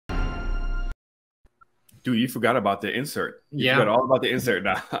Dude, you forgot about the insert. You Yeah. forgot all about the insert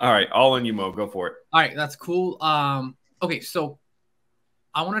now. All right, all on you, Mo. Go for it. All right, that's cool. Okay, so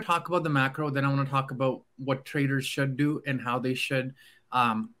I want to talk about the macro, then I want to talk about what traders should do and how they should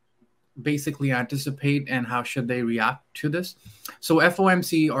um, basically anticipate and how should they react to this. So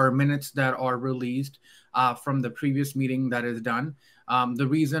FOMC are minutes that are released from the previous meeting that is done. The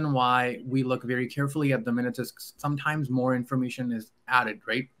reason why we look very carefully at the minutes is sometimes more information is added,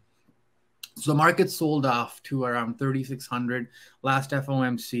 right? So the market sold off to around 3,600 last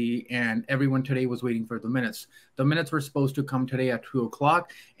FOMC, and everyone today was waiting for the minutes. The minutes were supposed to come today at 2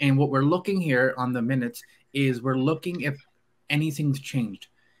 o'clock. And what we're looking here on the minutes is we're looking if anything's changed.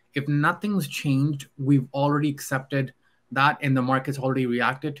 If nothing's changed, we've already accepted that and the market's already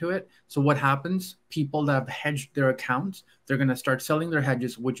reacted to it. So what happens? People that have hedged their accounts, they're going to start selling their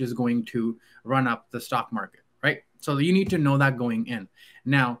hedges, which is going to run up the stock market, right? So you need to know that going in.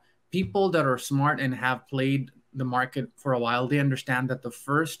 Now, people that are smart and have played the market for a while, they understand that the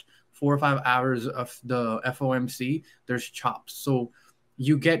first 4 or 5 hours of the FOMC, there's chops. So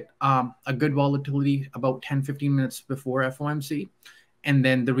you get a good volatility about 10, 15 minutes before FOMC, and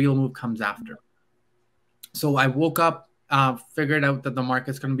then the real move comes after. So I woke up, figured out that the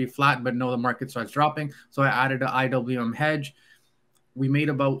market's going to be flat, but no, the market starts dropping. So I added an IWM hedge. We made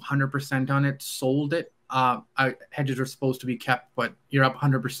about 100% on it, sold it. Hedges are supposed to be kept, but you're up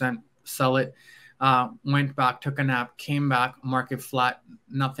 100%, sell it. Went back, took a nap, came back, market flat,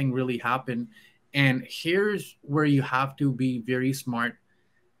 nothing really happened. And here's where you have to be very smart.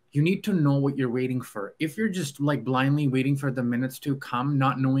 You need to know what you're waiting for. If you're just like blindly waiting for the minutes to come,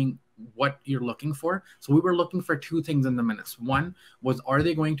 not knowing what you're looking for. So we were looking for two things in the minutes. One was, are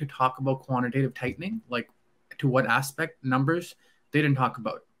they going to talk about quantitative tightening? Like to what aspect? Numbers? They didn't talk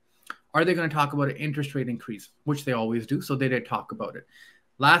about it. Are they going to talk about an interest rate increase, which they always do? So they did talk about it.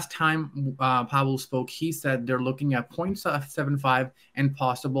 Last time Powell spoke, he said they're looking at 0.75 and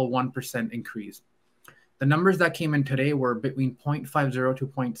possible 1% increase. The numbers that came in today were between 0.50 to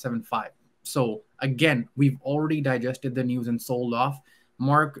 0.75. So again, we've already digested the news and sold off.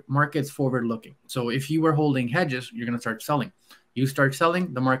 Market's forward looking. So if you were holding hedges, you're going to start selling. You start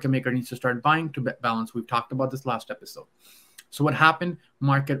selling, the market maker needs to start buying to balance. We've talked about this last episode. So what happened?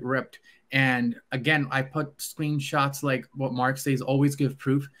 Market ripped. And again, I put screenshots like what Mark says, always give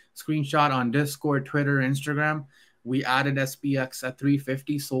proof. Screenshot on Discord, Twitter, Instagram. We added SPX at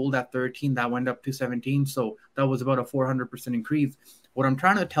 350, sold at 13. That went up to 17. So that was about a 400% increase. What I'm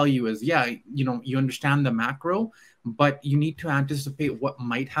trying to tell you is, yeah, you understand the macro, but you need to anticipate what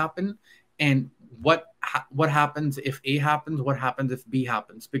might happen and what happens if A happens, what happens if B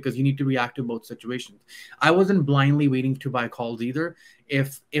happens, because you need to react to both situations. I wasn't blindly waiting to buy calls either.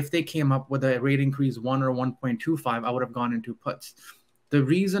 If they came up with a rate increase 1 or 1.25, I would have gone into puts. The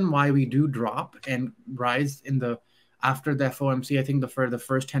reason why we do drop and rise in the after the FOMC, I think for the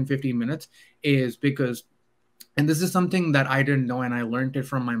first 10, 15 minutes is because, and this is something that I didn't know and I learned it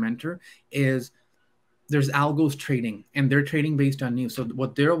from my mentor, is there's algos trading and they're trading based on news. So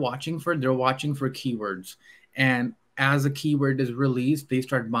what they're watching for keywords. And as a keyword is released, they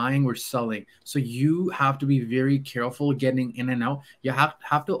start buying or selling. So you have to be very careful getting in and out. You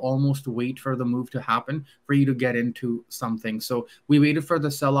have to almost wait for the move to happen for you to get into something. So we waited for the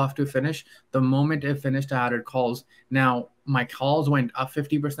sell-off to finish. The moment it finished, I added calls. Now my calls went up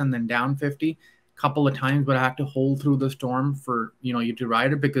 50%, then down 50 couple of times, but I had to hold through the storm for you to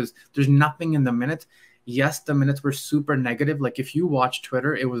ride it because there's nothing in the minutes. Yes, the minutes were super negative. Like if you watch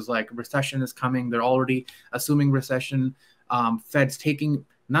Twitter, it was like recession is coming. They're already assuming recession. Fed's taking,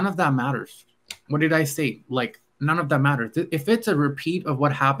 none of that matters. What did I say? Like none of that matters. If it's a repeat of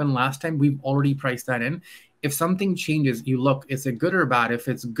what happened last time, we've already priced that in. If something changes, you look, is it good or bad? If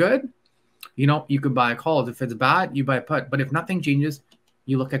it's good, you could buy calls. If it's bad, you buy put. But if nothing changes,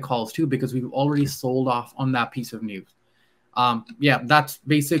 you look at calls too, because we've already sold off on that piece of news. Yeah, that's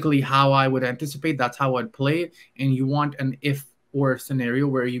basically how I would anticipate. That's how I'd play it. And you want an if or scenario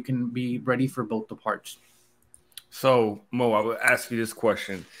where you can be ready for both the parts. So Mo, I would ask you this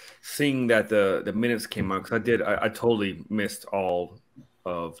question: seeing that the minutes came out, because I totally missed all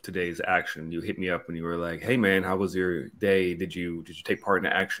of today's action. You hit me up and you were like, "Hey man, how was your day? Did you take part in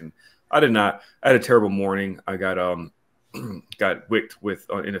the action?" I did not. I had a terrible morning. I got wicked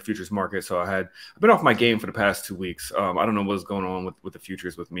in the futures market. So I've been off my game for the past 2 weeks. I don't know what's going on with the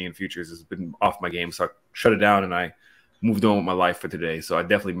futures with me, and futures has been off my game. So I shut it down and I moved on with my life for today. So I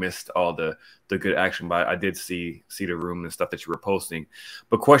definitely missed all the good action, but I did see the room and stuff that you were posting.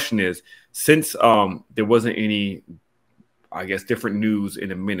 But question is, since there wasn't any, I guess, different news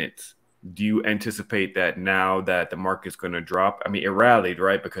in a minute, do you anticipate that now that the market's going to drop? I mean, it rallied,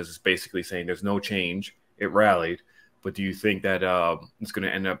 right? Because it's basically saying there's no change it rallied. But do you think that it's going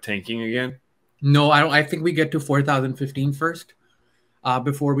to end up tanking again? No, I don't. I think we get to 4,015 first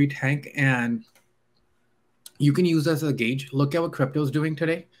before we tank. And you can use as a gauge. Look at what crypto is doing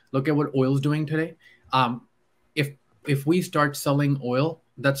today. Look at what oil is doing today. Um, if we start selling oil,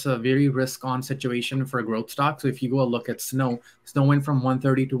 that's a very risk-on situation for growth stocks. So if you go look at Snow went from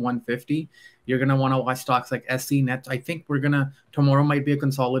 130 to 150. You're gonna want to watch stocks like SC Nets. I think tomorrow might be a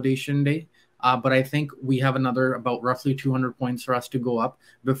consolidation day. But I think we have another about roughly 200 points for us to go up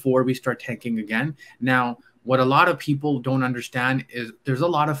before we start tanking again. Now, what a lot of people don't understand is there's a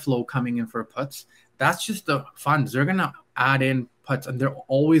lot of flow coming in for puts. That's just the funds. They're going to add in puts, and they're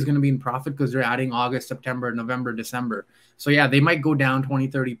always going to be in profit because they're adding August, September, November, December. So, yeah, they might go down 20,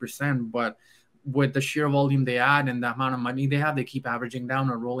 30%, but with the sheer volume they add and the amount of money they have, they keep averaging down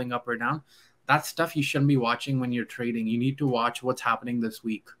or rolling up or down. That's stuff you shouldn't be watching when you're trading. You need to watch what's happening this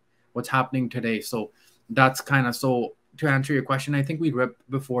week, what's happening today. So that's kind of, so to answer your question, I think we rip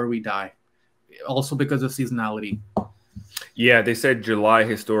before we die, also because of seasonality. Yeah, they said July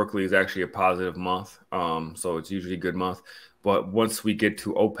historically is actually a positive month. So it's usually a good month. But once we get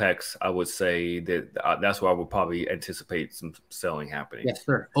to OPEX, I would say that that's where I would probably anticipate some selling happening. Yes,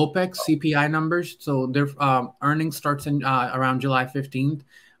 sir. OPEX, CPI numbers. So their earnings starts in around July 15th.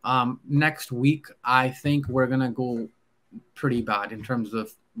 Next week, I think we're going to go pretty bad in terms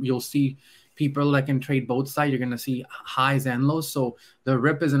of, you'll see people that can trade both sides. You're going to see highs and lows. So the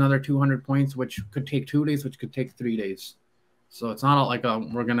rip is another 200 points, which could take 2 days, which could take 3 days. So it's not like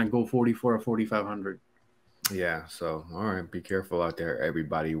we're going to go 44 or 4,500. Yeah. So, all right. Be careful out there,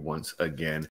 everybody, once again.